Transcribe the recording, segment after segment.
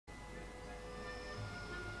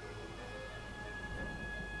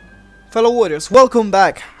Fellow warriors, welcome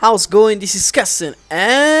back. How's going? This is Kessin,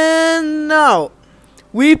 and now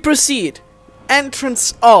we proceed.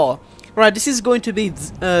 Entrance R. Right, this is going to be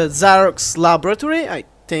Zarock's laboratory, I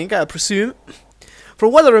think, I presume.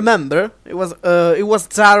 From what I remember, it was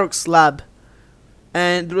Zarock's lab,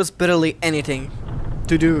 and there was barely anything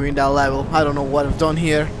to do in that level. I don't know what I've done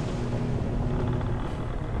here.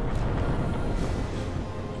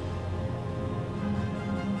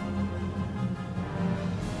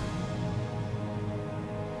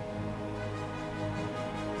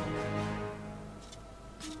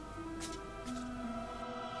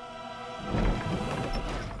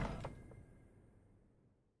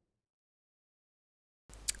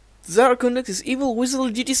 Zarock conducts his evil whistle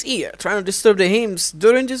duties here, trying to disturb the Imps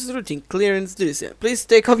during this routine clearance duty. Please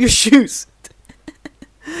take off your shoes.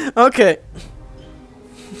 Okay.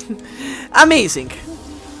 Amazing.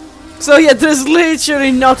 So yeah, there's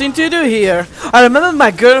literally nothing to do here. I remember my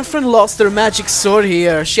girlfriend lost her magic sword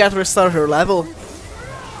here. She had to restart her level.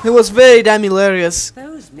 It was very damn hilarious.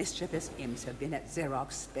 Those mischievous imps have been at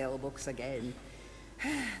Zarock's spellbooks again.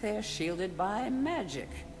 They're shielded by magic,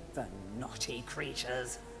 the naughty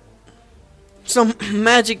creatures. Some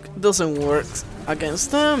magic doesn't work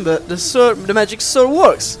against them, but the magic sword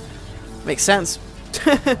works. Makes sense.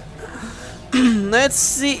 Let's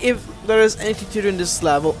see if there is anything to do in this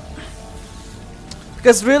level.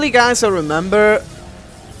 Because really, guys, I remember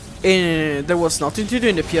there was nothing to do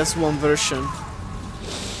in the PS1 version.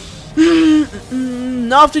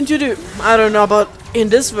 Nothing to do. I don't know, but in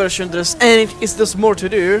this version there's more to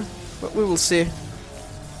do, but we will see.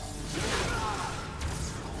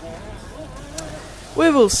 We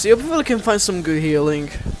will see. Hopefully we can find some good healing,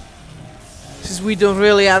 since we don't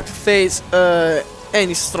really have to face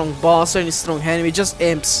any strong boss or any strong enemy, just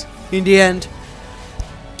imps in the end.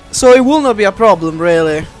 So it will not be a problem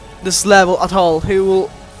really, this level at all.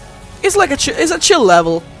 It's like it's a chill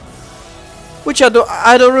level, which I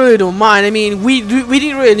don't really mind. I mean, we didn't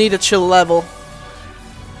really need a chill level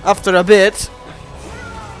after a bit.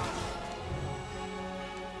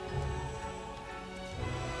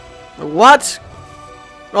 What?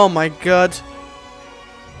 Oh my god.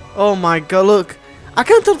 Oh my god, look. I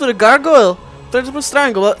can't talk to the gargoyle. Try to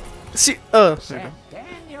strangle, but see, Sir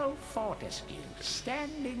Daniel Fortescue,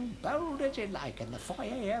 standing bold as you like in the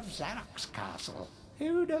foyer of Zarock's castle.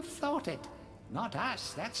 Who'd have thought it? Not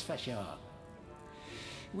us, that's for sure.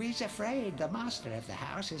 We's afraid the master of the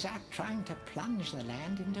house is out trying to plunge the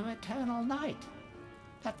land into eternal night.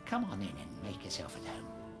 But come on in and make yourself at home.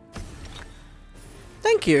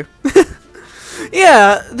 Thank you.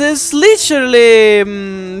 Yeah, there's literally,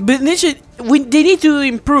 they need to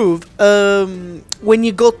improve. When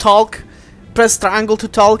you go talk, press triangle to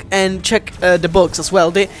talk, and check the books as well.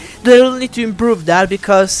 They will need to improve that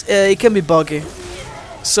because it can be buggy.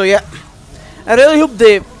 So yeah, I really hope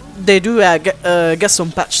they do get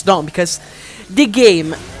some patch done, because the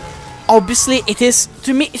game, obviously, it is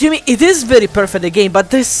to me it is very perfect, the game, but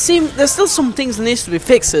there's still some things that needs to be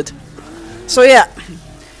fixed. So yeah.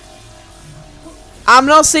 I'm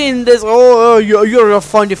not saying this, oh, you're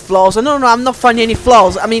finding flaws. No, I'm not finding any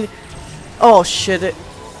flaws. I mean, oh shit,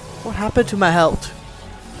 what happened to my health?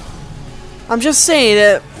 I'm just saying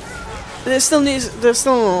that there's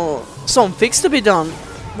still some fix to be done,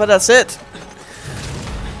 but that's it.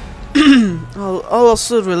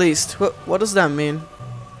 Also released. What does that mean?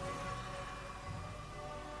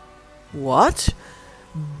 What?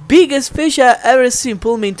 Biggest fish I ever seen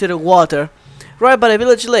pull me into the water, right by the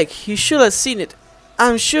village lake. You should have seen it.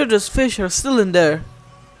 I'm sure those fish are still in there.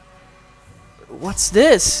 What's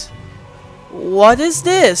this? What is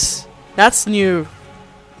this? That's new.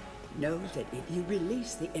 Know that if you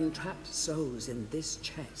release the entrapped souls in this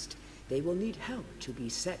chest, they will need help to be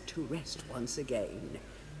set to rest once again.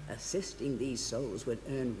 Assisting these souls would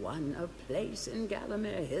earn one a place in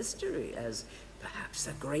Galamere history as perhaps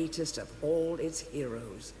the greatest of all its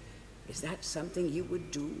heroes. Is that something you would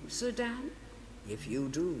do, Sir Dan? If you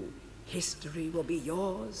do, history will be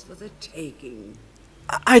yours for the taking.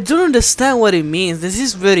 I don't understand what it means. This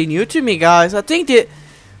is very new to me, guys. I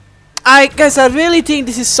really think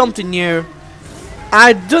this is something new.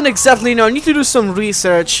 I don't exactly know. I need to do some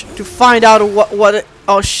research to find out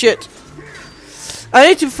oh shit. I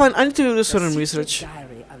need to do some research.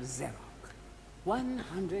 Diary of Zarock.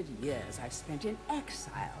 100 years I've spent in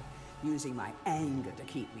exile, using my anger to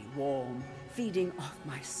keep me warm, feeding off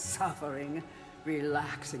my suffering,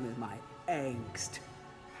 relaxing with my angst.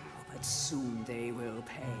 Oh, but soon they will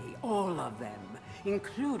pay, all of them,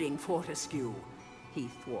 including Fortescue. He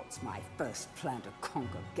thwarts my first plan to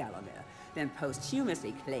conquer Galamere, then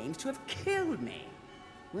posthumously claims to have killed me.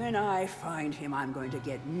 When I find him, I'm going to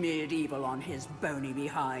get MediEvil on his bony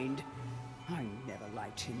behind. I never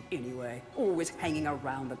liked him anyway, always hanging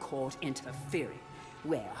around the court interfering.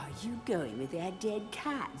 Where are you going with that dead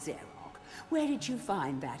cat, Zarock? Where did you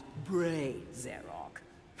find that brain, Zarock?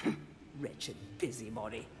 Wretched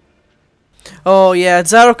busybody. Oh yeah,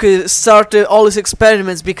 Zarock started all his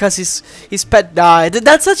experiments because his pet died.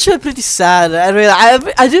 That's actually pretty sad.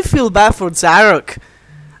 I do feel bad for Zarock.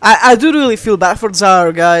 I do really feel bad for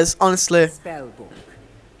Zarock, guys, honestly. Spellbook.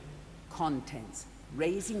 Contents.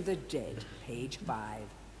 Raising the Dead, page 5.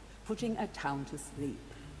 Putting a Town to Sleep,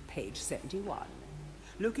 page 71.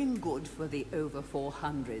 Looking Good for the Over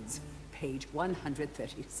 400s, page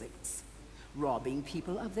 136. Robbing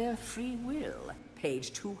People of Their Free Will,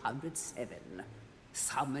 page 207.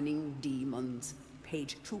 Summoning Demons,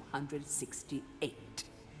 page 268.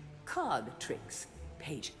 Card Tricks,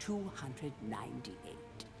 page 298.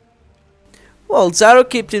 Well, Zarock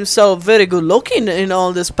kept himself very good looking in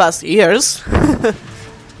all these past years.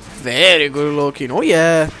 Very good looking, oh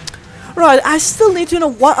yeah. Right, I still need to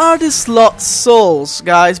know what are these lost souls,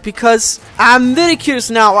 guys, because I'm very curious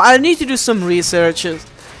now. I need to do some research.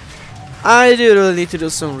 I do really need to do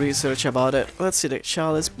some research about it. Let's see the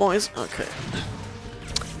chalice points. Okay.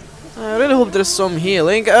 I really hope there's some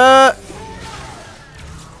healing.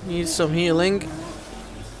 Need some healing.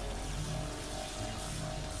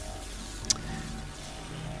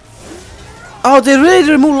 Oh, they really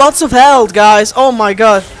remove lots of health, guys. Oh my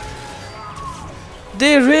god.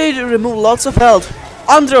 They really remove lots of health.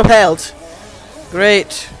 100 health.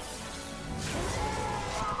 Great.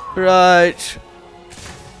 Right.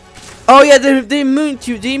 Oh yeah, they're immune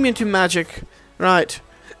to magic. Right.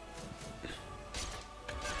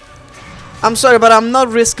 I'm sorry, but I'm not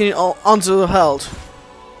risking all 100 health.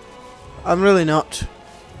 I'm really not.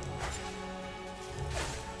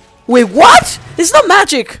 Wait, what? It's not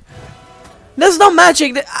magic. That's not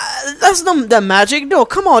magic. That's not the magic. No,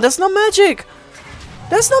 come on. That's not magic.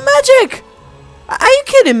 That's not magic. Are you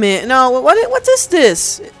kidding me? No. What is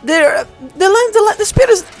this? The spirit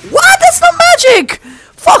is. What? That's not magic.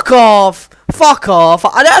 Fuck off. Fuck off.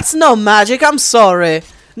 That's not magic. I'm sorry.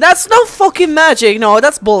 That's not fucking magic. No,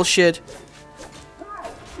 that's bullshit.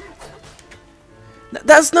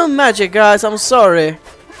 That's not magic, guys. I'm sorry.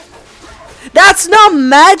 That's not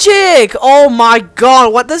magic! Oh my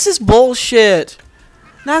god, what? This is bullshit.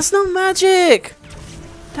 That's not magic.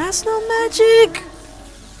 That's not magic.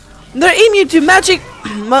 They're immune to magic.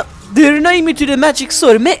 They're not immune to the magic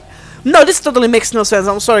sword. No, this totally makes no sense.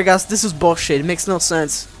 I'm sorry, guys. This is bullshit. It makes no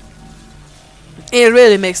sense. It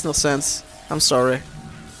really makes no sense. I'm sorry.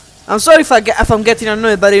 I'm sorry if I'm getting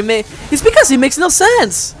annoyed, but it's because it makes no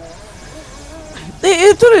sense.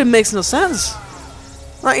 It totally makes no sense.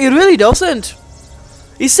 Like, it really doesn't.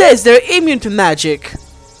 It says they're immune to magic,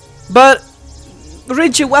 but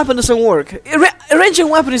ranging weapon doesn't work. Ranging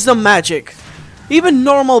weapon is not magic. Even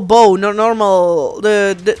normal bow, normal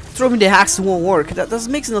the throwing the axe won't work. That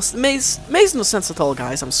makes no sense at all,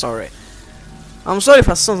 guys. I'm sorry. I'm sorry if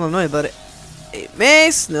I sound annoyed, but it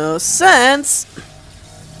makes no sense.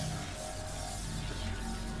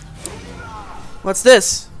 What's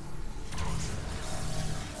this?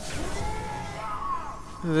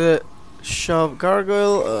 The shove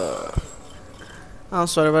gargoyle. I'm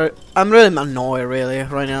sorry, but I'm really annoyed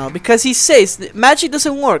right now because he says that magic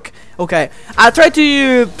doesn't work. Okay, I tried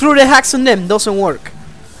to throw the axe on them, doesn't work.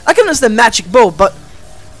 I can understand magic bow, but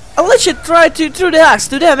I'll let you try to throw the axe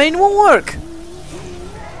to them and it won't work.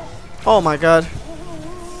 Oh my god.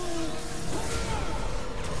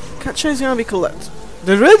 Can't change gonna be collect.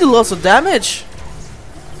 They really do lots of damage.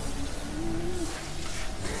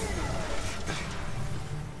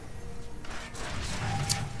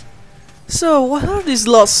 So, what are these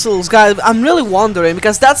lost souls, guys? I'm really wondering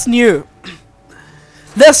because that's new.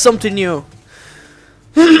 There's something new.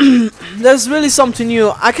 There's really something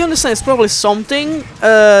new. I can understand it's probably something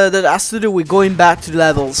that has to do with going back to the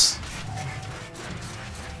levels.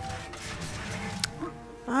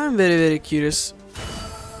 I'm very curious.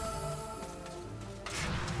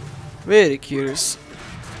 Very curious.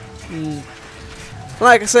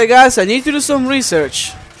 Like I said, guys, I need to do some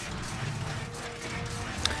research.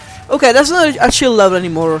 Okay, that's not a chill level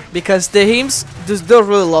anymore because the Imps do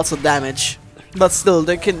really lots of damage, but still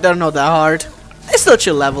they're not that hard. It's still a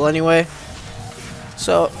chill level anyway.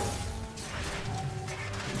 So,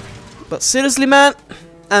 but seriously, man,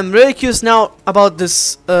 I'm really curious now about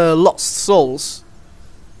this lost souls.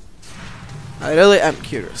 I really am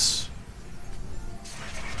curious.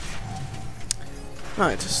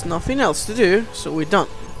 Alright, there's nothing else to do, so we're done.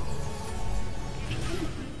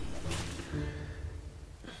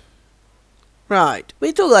 Right,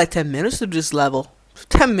 we took like 10 minutes to do this level.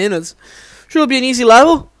 10 minutes. Should be an easy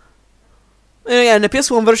level. Yeah, and the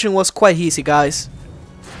PS1 version was quite easy, guys.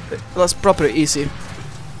 It was properly easy.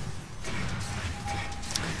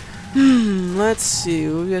 Let's see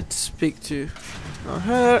who we have to speak to. Not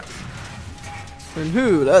her. And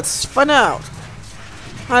who? Let's find out.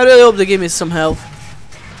 I really hope they give me some help.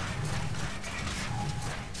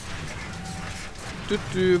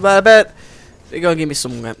 But I bet they're gonna give me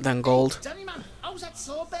some damn gold. Danny man, how's that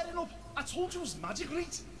sword bearing up? I told you it was magic,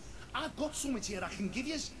 right? I've got something here I can give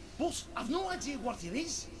you, but I've no idea what it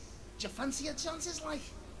is. Do you fancy your chances, like?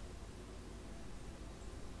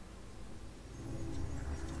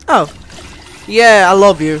 Oh, yeah, I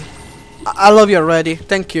love you. I love you already.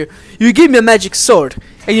 Thank you. You give me a magic sword,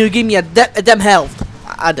 and you give me a damn health.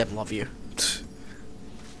 I damn love you.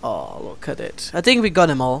 Oh, look at it. I think we got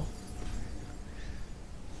them all.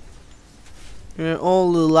 Yeah,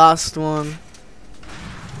 all the last one.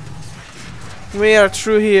 We are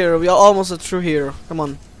through here. We are almost through here. Come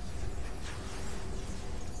on.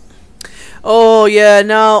 Oh yeah,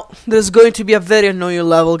 now there's going to be a very annoying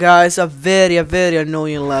level, guys. A very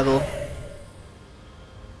annoying level.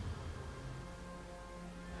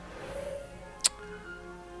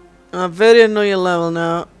 A very annoying level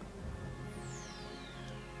now.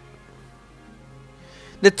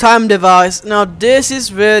 The time device. Now this is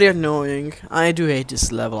very annoying. I do hate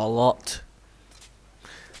this level a lot.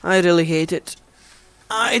 I really hate it.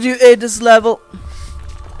 I do hate this level.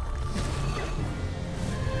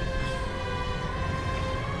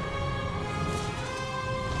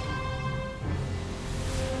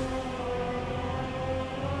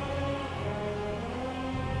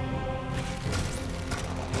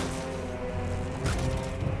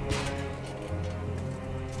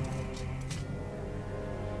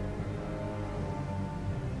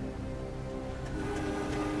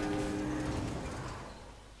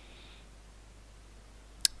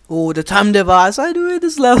 Oh, the time device. I do hate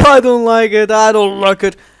this level. I don't like it. I don't like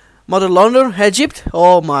it. Mother London, Egypt.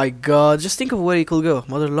 Oh my god. Just think of where he could go.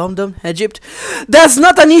 Mother London, Egypt. That's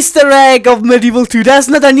not an Easter egg of MediEvil 2. That's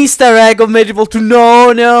not an Easter egg of MediEvil 2.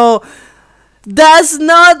 No, no. That's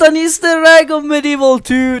not an Easter egg of MediEvil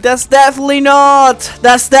 2. That's definitely not.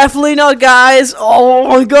 That's definitely not, guys. Oh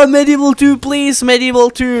my god, MediEvil 2, please.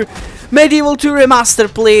 MediEvil 2. MediEvil 2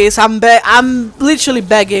 remaster, please. I'm literally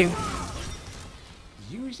begging.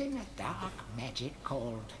 Using a dark magic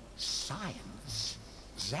called science,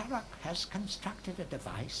 Zarock has constructed a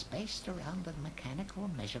device based around the mechanical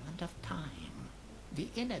measurement of time. The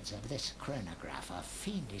innards of this chronograph are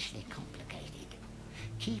fiendishly complicated.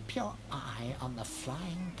 Keep your eye on the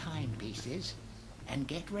flying timepieces and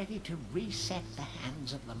get ready to reset the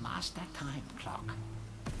hands of the master time clock.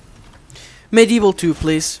 MediEvil 2,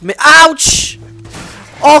 please. Ouch!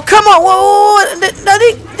 Oh, come on! Whoa, that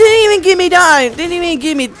didn't even give me time. Didn't even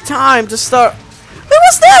give me time to start. It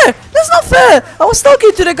was there. That's not fair. I was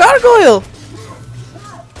talking to the gargoyle.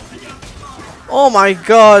 Oh my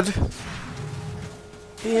god.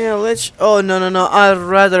 Yeah, let's. Oh no. I'd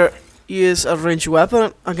rather use a ranged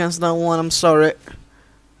weapon against that one. I'm sorry.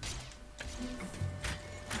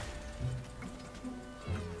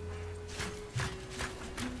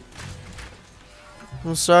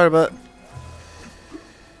 I'm sorry, but.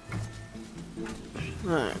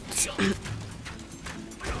 Right.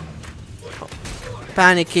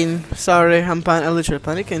 Panicking. Sorry, I'm literally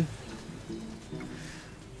panicking.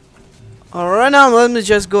 Alright, now let me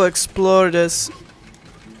just go explore this.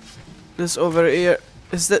 This over here.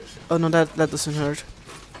 Is that? Oh no, that doesn't hurt.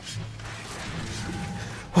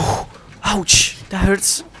 Oh, ouch! That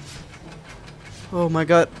hurts. Oh my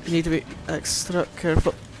god, you need to be extra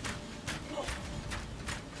careful.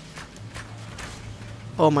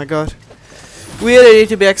 Oh my god. We really need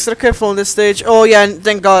to be extra careful on this stage. Oh yeah, and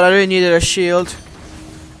thank god I really needed a shield.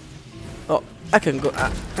 Oh, I can go.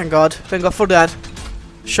 Thank god. Thank god for that.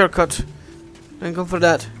 Shortcut. Thank god for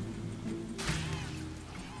that.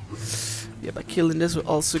 Yeah, by killing this will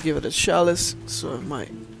also give it a chalice, so it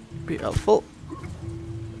might be helpful.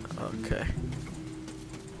 Okay.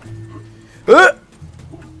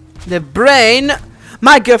 The brain!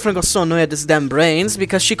 My girlfriend got so annoyed at this damn brains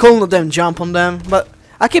because she couldn't let them jump on them, but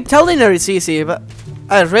I keep telling her it's easy, but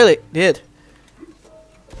I really did.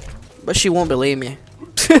 But she won't believe me.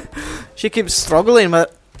 She keeps struggling,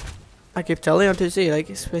 but I keep telling her to see,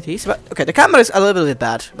 like, it's pretty easy. But okay, the camera is a little bit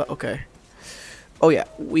bad, but okay. Oh yeah,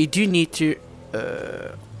 we do need to.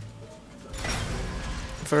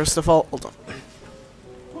 First of all, hold on.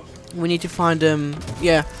 We need to find them.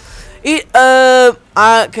 Yeah. Okay,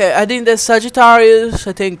 I think that's Sagittarius.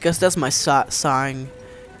 I think, cause that's my sign.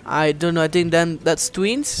 I don't know. I think then that's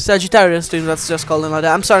twins, Sagittarius twins. Let's just call them like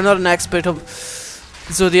that. I'm sorry, I'm not an expert of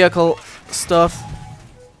zodiacal stuff.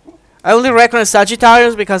 I only recognize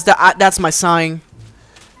Sagittarius because that's my sign.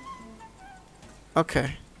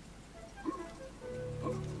 Okay.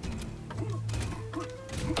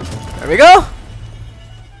 There we go.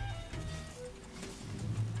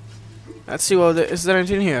 Let's see what is there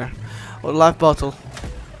anything here. Oh, life bottle.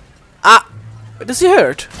 Ah, does it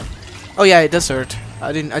hurt? Oh yeah, it does hurt.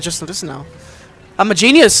 I just noticed now. I'm a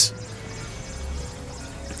genius.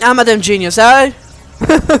 I'm a damn genius, eh?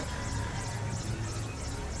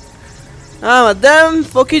 I'm a damn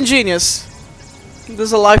fucking genius.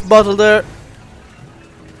 There's a life bottle there.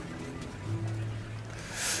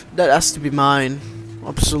 That has to be mine.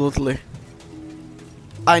 Absolutely.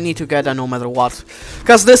 I need to get that no matter what.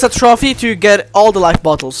 Because there's a trophy to get all the life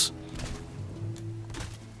bottles.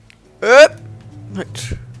 Right.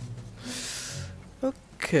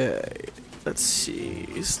 Okay. Let's see.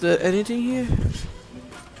 Is there anything here?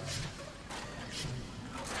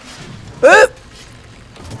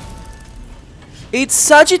 It's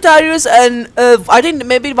Sagittarius and I think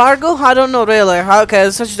maybe Virgo? I don't know really. Okay,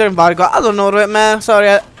 Sagittarius and Virgo. I don't know, man.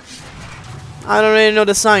 Sorry. I don't really know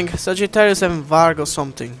the sign. Sagittarius and Virgo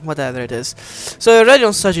something. Whatever it is. So you're ready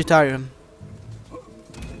on Sagittarius.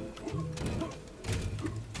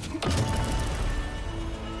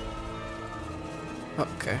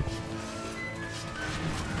 Okay.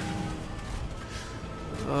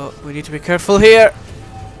 Oh, we need to be careful here.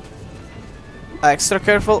 Extra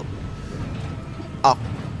careful. Oh.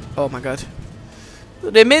 Oh my god.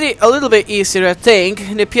 They made it a little bit easier, I think.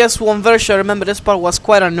 In the PS1 version, I remember this part was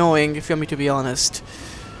quite annoying, if you want me to be honest.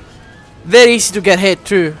 Very easy to get hit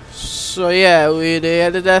too. So yeah, they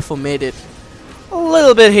definitely made it a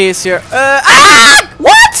little bit easier. Ah!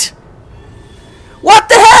 What? What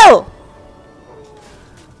the hell?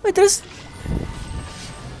 Wait, there's...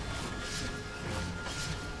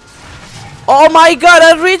 Oh my god,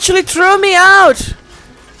 that literally threw me out!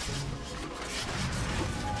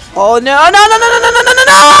 Oh no, no, no, no, no, no, no, no, no,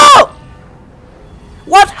 no!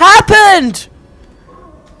 What happened?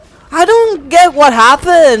 I don't get what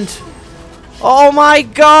happened. Oh my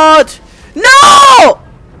god. No!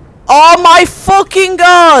 Oh my fucking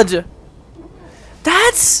god.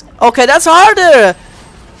 That's... Okay, that's harder.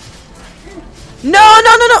 No,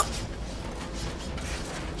 no, no, no.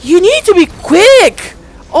 You need to be quick.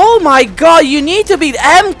 Oh my god, you need to be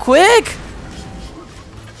quick.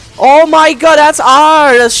 Oh my god, that's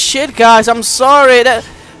hard as shit, guys. I'm sorry.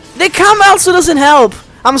 The camera also doesn't help.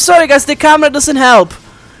 I'm sorry, guys. The camera doesn't help.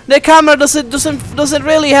 The camera doesn't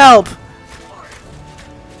really help.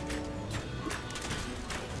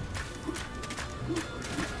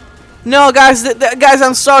 No, guys. Guys,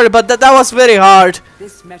 I'm sorry, but that was very hard.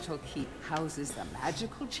 This metal keep houses the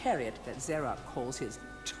magical chariot that Zarock calls his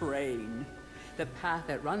train. The path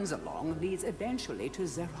it runs along leads eventually to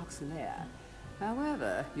Zarock's lair.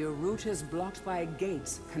 However, your route is blocked by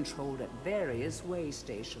gates controlled at various way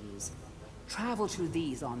stations. Travel to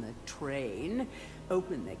these on the train,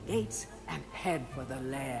 open the gates, and head for the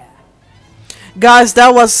lair. Guys,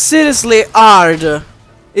 that was seriously hard.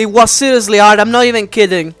 It was seriously hard, I'm not even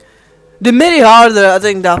kidding. They made it harder, I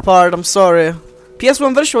think, that part, I'm sorry.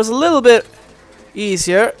 PS1 version was a little bit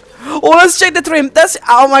easier. Oh, let's check the train. That's...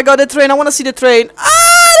 Oh my god, the train. I want to see the train.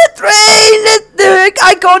 Ah, the train! The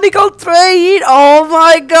iconical train! Oh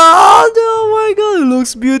my god! Oh my god, it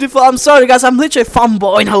looks beautiful. I'm sorry, guys. I'm literally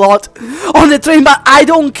fanboying a lot on the train, but I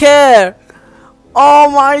don't care.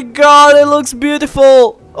 Oh my god, it looks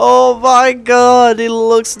beautiful. Oh my god, it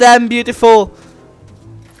looks damn beautiful.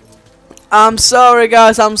 I'm sorry,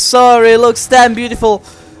 guys. I'm sorry. It looks damn beautiful.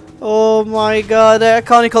 Oh my god, the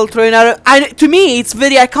iconical train. To me, it's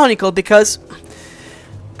very iconical because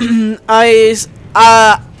I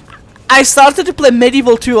started to play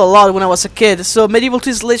MediEvil 2 a lot when I was a kid. So MediEvil 2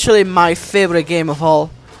 is literally my favorite game of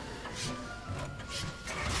all.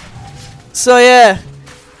 So yeah,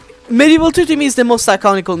 MediEvil 2 to me is the most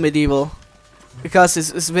iconical MediEvil because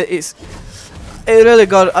it really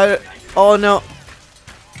got. Oh no.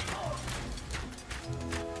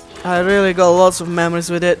 I really got lots of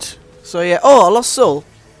memories with it. So yeah. Oh, a lost soul.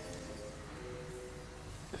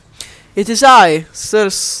 It is I,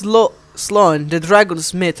 Sir Sloan, the dragon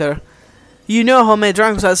smitter. You know how many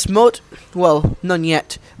dragons I smote? Well, none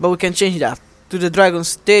yet, but we can change that to the dragon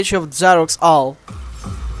stage of Zarock's Hall.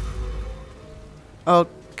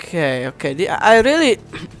 Okay, okay. I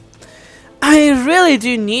really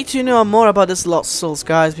do need to know more about this lost souls,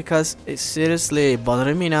 guys, because it's seriously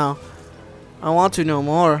bothering me now. I want to know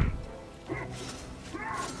more.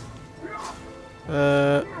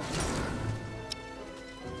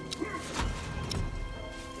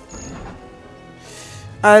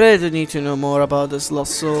 I really need to know more about this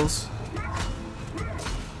Lost Souls.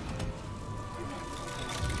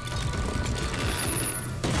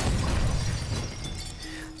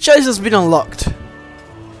 Chalice has been unlocked.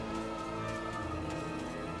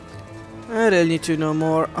 I really need to know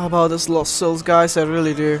more about this Lost Souls, guys. I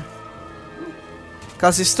really do.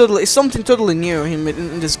 Cause it's something totally new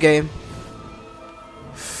in this game.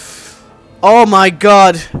 Oh my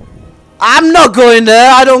god! I'm not going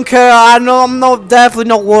there. I don't care. I know I'm not definitely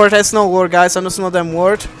not worth. It's not worth, guys. I know it's not damn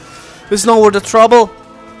worth. It's not worth the trouble.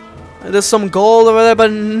 There's some gold over there,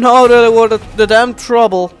 but not really worth the damn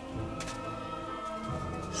trouble.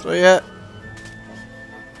 So yeah,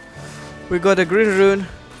 we got a green rune.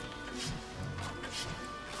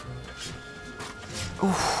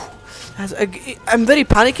 Oof. I'm very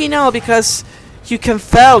panicky now because you can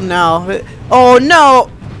fail now. Oh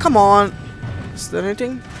no! Come on. Is there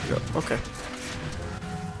anything? Yeah, okay.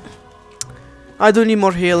 I do need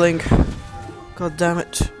more healing. God damn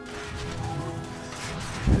it.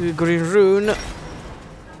 Green rune.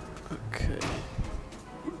 Okay.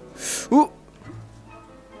 Ooh.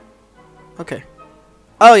 Okay.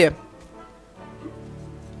 Oh yeah.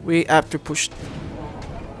 We have to push.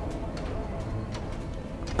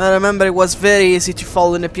 I remember it was very easy to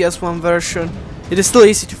fall in the PS1 version. It is still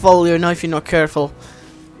easy to fall now if you're not careful.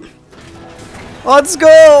 Let's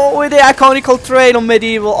go with the iconical train on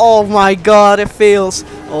MediEvil. Oh my god, it feels.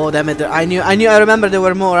 Oh damn it! I remember there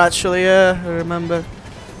were more actually. Yeah, I remember.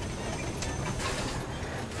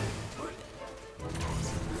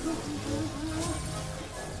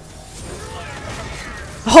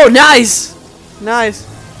 Oh, nice, nice,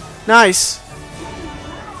 nice.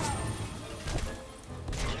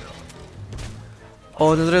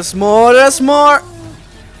 Oh, there's more, there's more!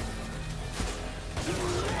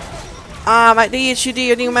 Ah, my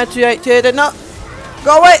DHD, I think meant to activate. No!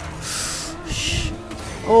 Go away!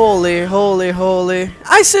 Holy, holy, holy.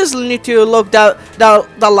 I seriously need to look that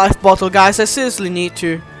life bottle, guys. I seriously need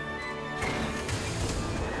to.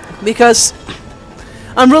 Because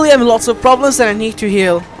I'm really having lots of problems and I need to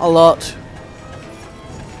heal a lot.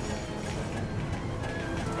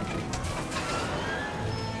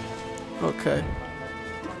 Okay.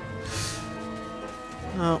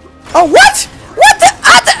 Oh. Oh, what? What the?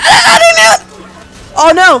 I didn't know.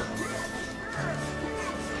 Oh no.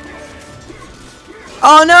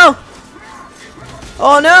 Oh no.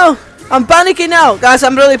 Oh no. I'm panicking now, guys.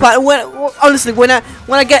 I'm really panicking. Honestly, when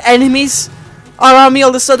I get enemies around me all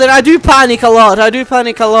of a sudden, I do panic a lot. I do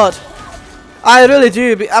panic a lot. I really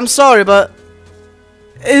do. I'm sorry, but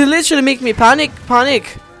it literally makes me panic.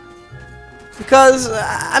 Because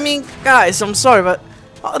I mean, guys, I'm sorry, but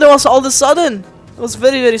there was all of a sudden. It was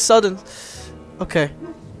very, very sudden. Okay.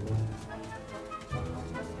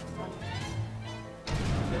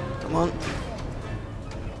 Come on.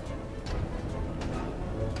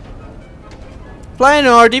 Playing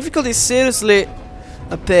our difficulty is seriously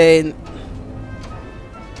a pain.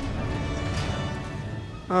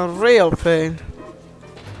 A real pain.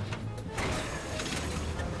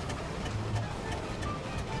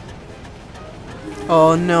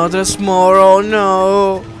 Oh no, there's more. Oh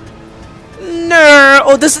no. No!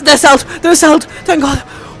 Oh, there's health! There's health! Thank God!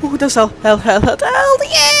 Oh, there's health! Health!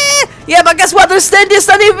 Yeah! Yeah, but guess what? They're standing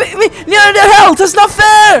near the health! That's not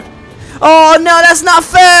fair! Oh no, that's not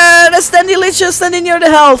fair! They're standing literally standing near the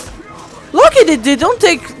health! Look at it! They don't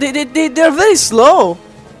take. They're very slow.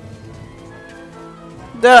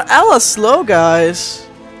 They're hella slow, guys.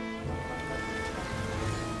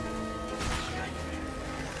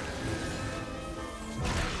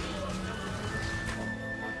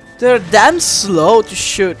 They're damn slow to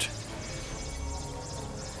shoot.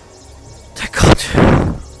 Thank God.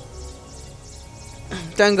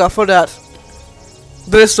 Thank God for that.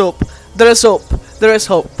 There is hope. There is hope. There is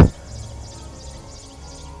hope.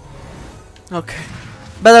 Okay.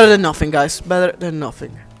 Better than nothing, guys. Better than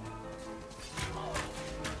nothing.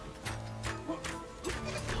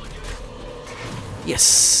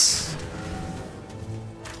 Yes.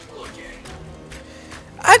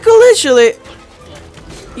 I could literally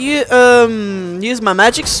use my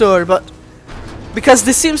magic sword, but because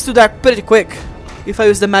this seems to die pretty quick if I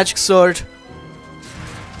use the magic sword.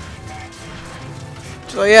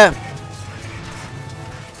 So yeah.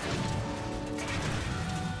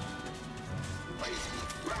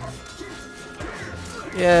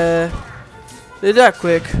 Yeah. They die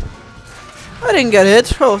quick. I didn't get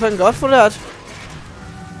hit. Oh, thank God for that.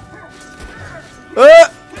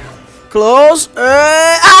 Close. No,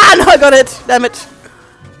 I got it. Damn it.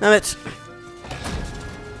 Damn it.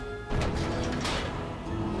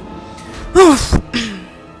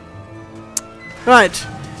 Right.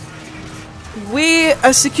 we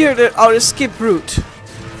secured our escape route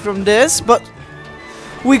from this, but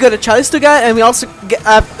we got a chalice to get, and we also get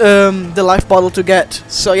the life bottle to get.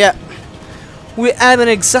 So yeah, we haven't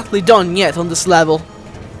exactly done yet on this level.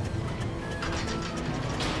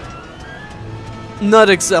 Not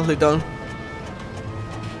exactly done.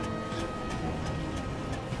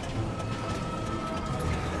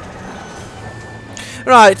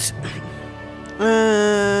 Right.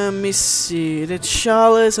 Let me see. The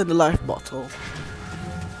chalice and the life bottle.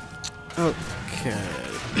 Okay.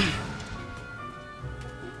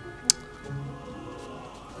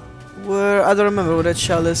 Where? I don't remember where the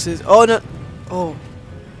chalice is. Oh no. Oh.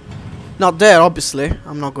 Not there, obviously.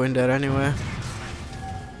 I'm not going there anyway.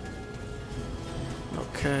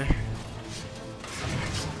 Okay.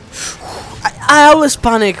 I always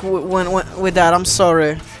panic when with that. I'm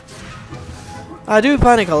sorry. I do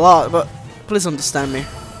panic a lot, but please understand me.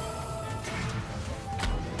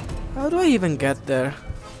 How do I even get there?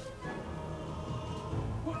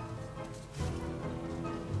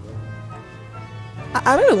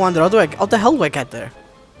 I really wonder how the hell do I get there?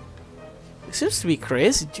 It seems to be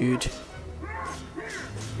crazy, dude.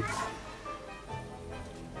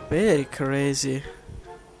 Very crazy.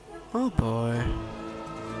 Oh boy.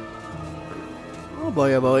 Oh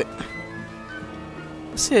boy, oh boy.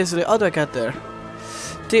 Seriously, how do I get there?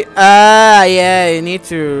 Yeah, you need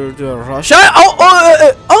to do a rush.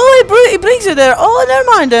 It brings you there. Oh, never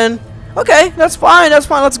mind then. Okay, that's fine,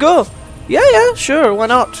 let's go. Yeah, sure, why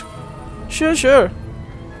not? Sure.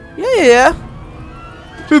 Yeah.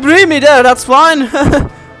 You bring me there, that's fine.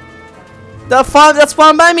 That's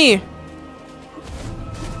fine by me.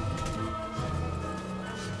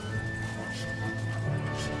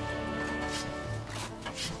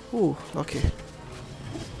 Ooh, lucky.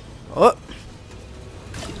 Oh.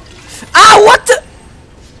 Ah, what the?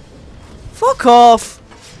 Fuck off.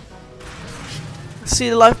 See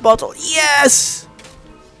the life bottle. Yes!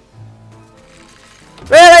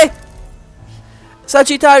 Really?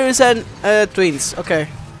 Sagittarius and twins. Okay.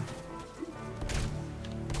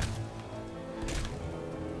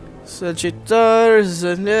 Sagittarius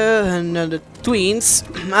and the twins.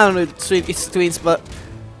 I don't know if it's twins, but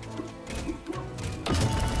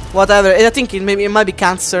whatever. I think it might be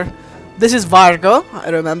Cancer. This is Virgo. I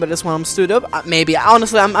remember this one. I'm stood up. Maybe.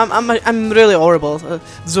 Honestly, I'm really horrible.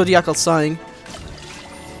 Zodiacal sign.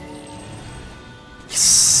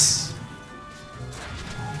 Yes.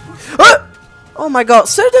 Ah! Oh my god.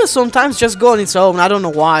 Certain sometimes just go on its own. I don't know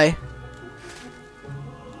why.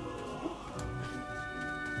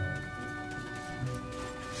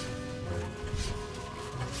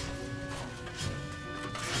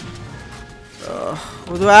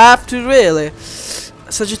 What do I have to really?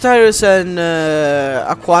 Sagittarius and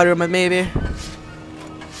Aquarium maybe.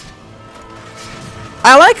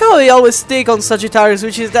 I like how they always stick on Sagittarius,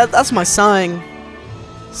 which is that's my sign.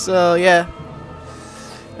 So yeah.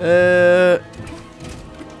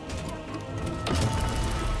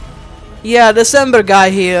 Yeah, December guy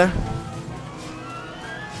here.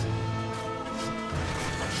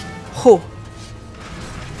 Oh.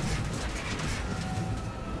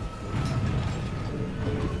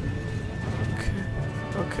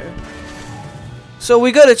 Okay. So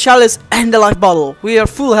we got a chalice and a life bottle. We are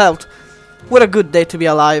full health. What a good day to be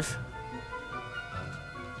alive.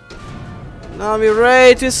 Now we're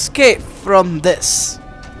ready to escape from this.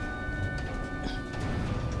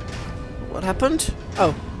 What happened?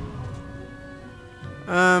 Oh.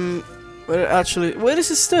 Where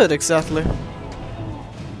is it stood exactly?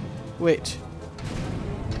 Wait.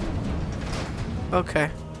 Okay.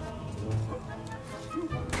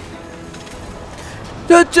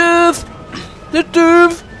 The tooth! The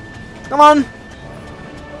tooth! Come on!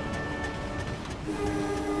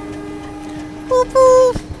 Boop,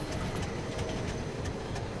 boop.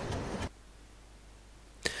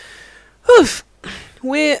 Oof.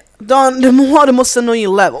 We're done the most annoying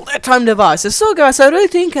level, that time devices. So guys, I really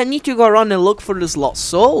think I need to go around and look for these lost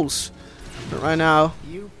souls. Right now.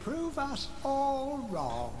 You prove us all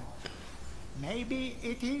wrong. Maybe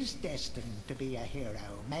it is destined to be a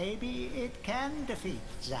hero. Maybe it can defeat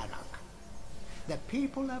Zarock. The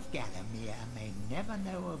people of Gallowmere may never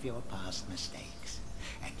know of your past mistakes,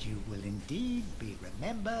 and you will indeed be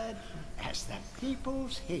remembered as the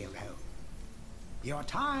people's hero. Your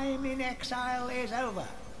time in exile is over.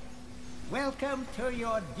 Welcome to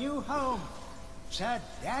your new home, Sir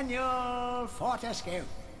Daniel Fortescue.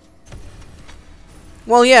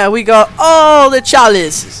 Well, yeah, we got all the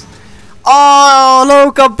chalices. Oh,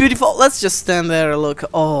 look how beautiful. Let's just stand there and look.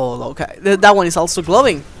 Oh, okay. That one is also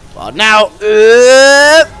glowing. But now,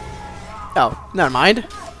 oh, never mind.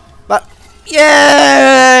 But,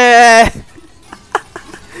 yeah!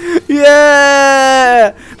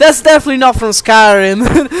 That's definitely not from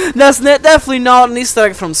Skyrim. That's definitely not an Easter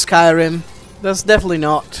egg from Skyrim. That's definitely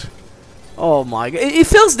not. Oh my god. It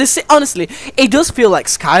feels this. Honestly, it does feel like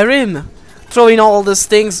Skyrim. Throwing all these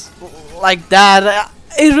things like that.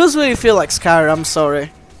 It does really feel like Skyrim. I'm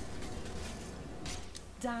sorry.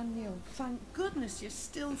 Daniel, thank goodness you're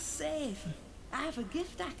still safe. I have a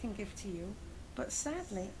gift I can give to you, but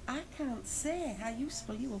sadly, I can't say how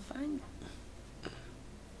useful you will find it.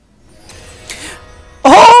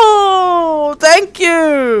 Oh, thank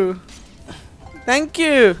you. Thank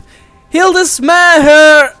you. Hildesma,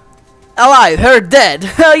 her alive, her dead.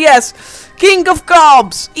 Yes, King of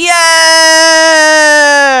Cobs. Yeah,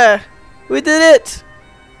 we did it.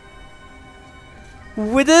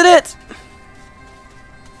 We did it.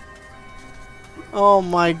 Oh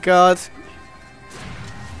my god.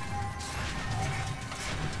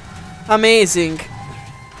 Amazing.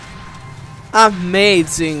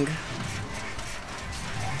 Amazing.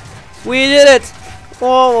 We did it.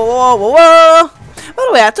 Whoa, whoa, whoa, whoa, whoa. By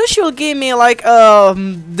the way, I thought she would give me like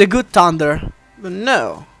the good thunder, but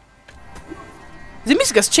no. The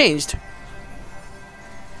music has changed.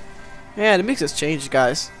 Yeah, the music has changed,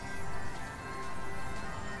 guys.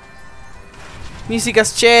 Music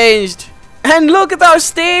has changed. And look at our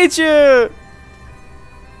statue!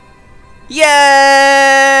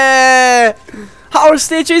 Yeah! Our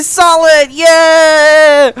statue is solid!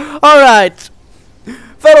 Yeah! Alright.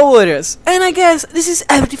 Fellow warriors, and I guess this is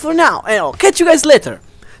everything for now, and I'll catch you guys later.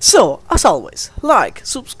 So, as always, like,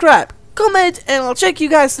 subscribe, comment, and I'll check you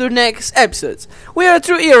guys to the next episodes. We are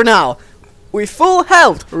through here now, with full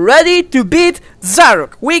health, ready to beat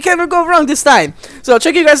Zarock. We cannot go wrong this time. So, I'll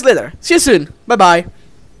check you guys later. See you soon. Bye bye.